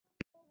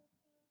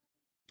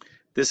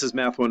This is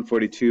Math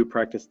 142,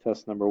 practice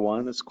test number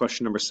 1. It's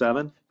question number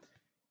 7.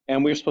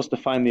 And we're supposed to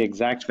find the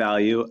exact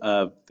value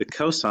of the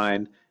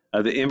cosine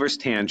of the inverse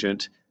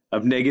tangent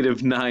of negative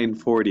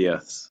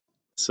 9/40.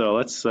 So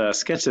let's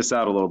sketch this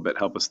out a little bit,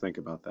 help us think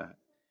about that.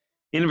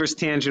 Inverse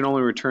tangent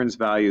only returns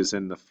values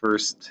in the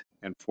first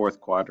and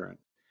fourth quadrant.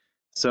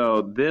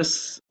 So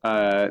this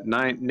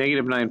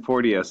negative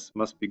 9/40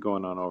 must be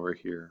going on over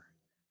here.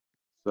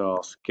 So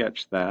I'll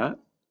sketch that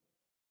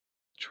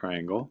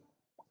triangle.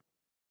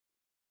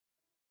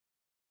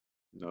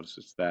 Notice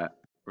it's that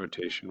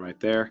rotation right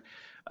there.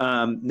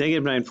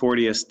 Negative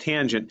 9/40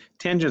 tangent.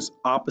 Tangent's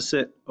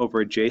opposite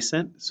over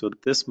adjacent, so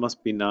this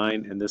must be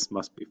 9 and this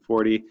must be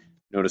 40.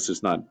 Notice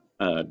it's not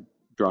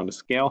drawn to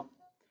scale.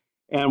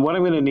 And what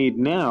I'm going to need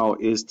now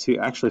is to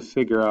actually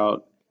figure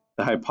out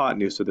the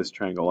hypotenuse of this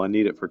triangle. I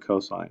need it for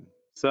cosine.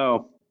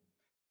 So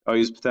I'll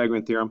use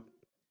Pythagorean theorem.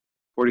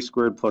 40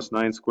 squared plus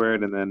 9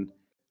 squared, and then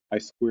I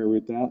square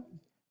root that.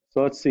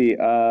 So let's see,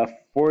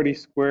 40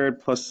 squared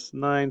plus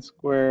 9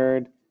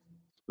 squared,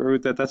 square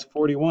root that, that's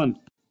 41.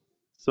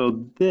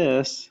 So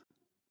this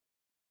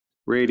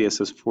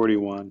radius is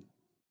 41,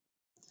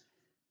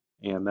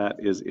 and that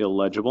is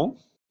illegible.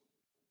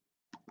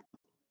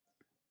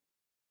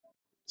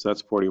 So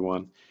that's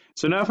 41.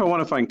 So now if I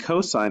want to find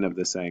cosine of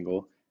this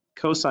angle,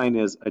 cosine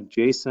is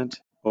adjacent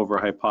over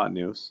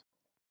hypotenuse.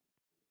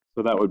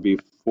 So that would be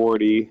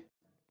 40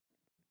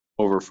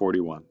 over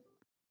 41.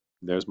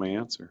 There's my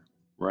answer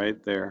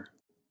right there.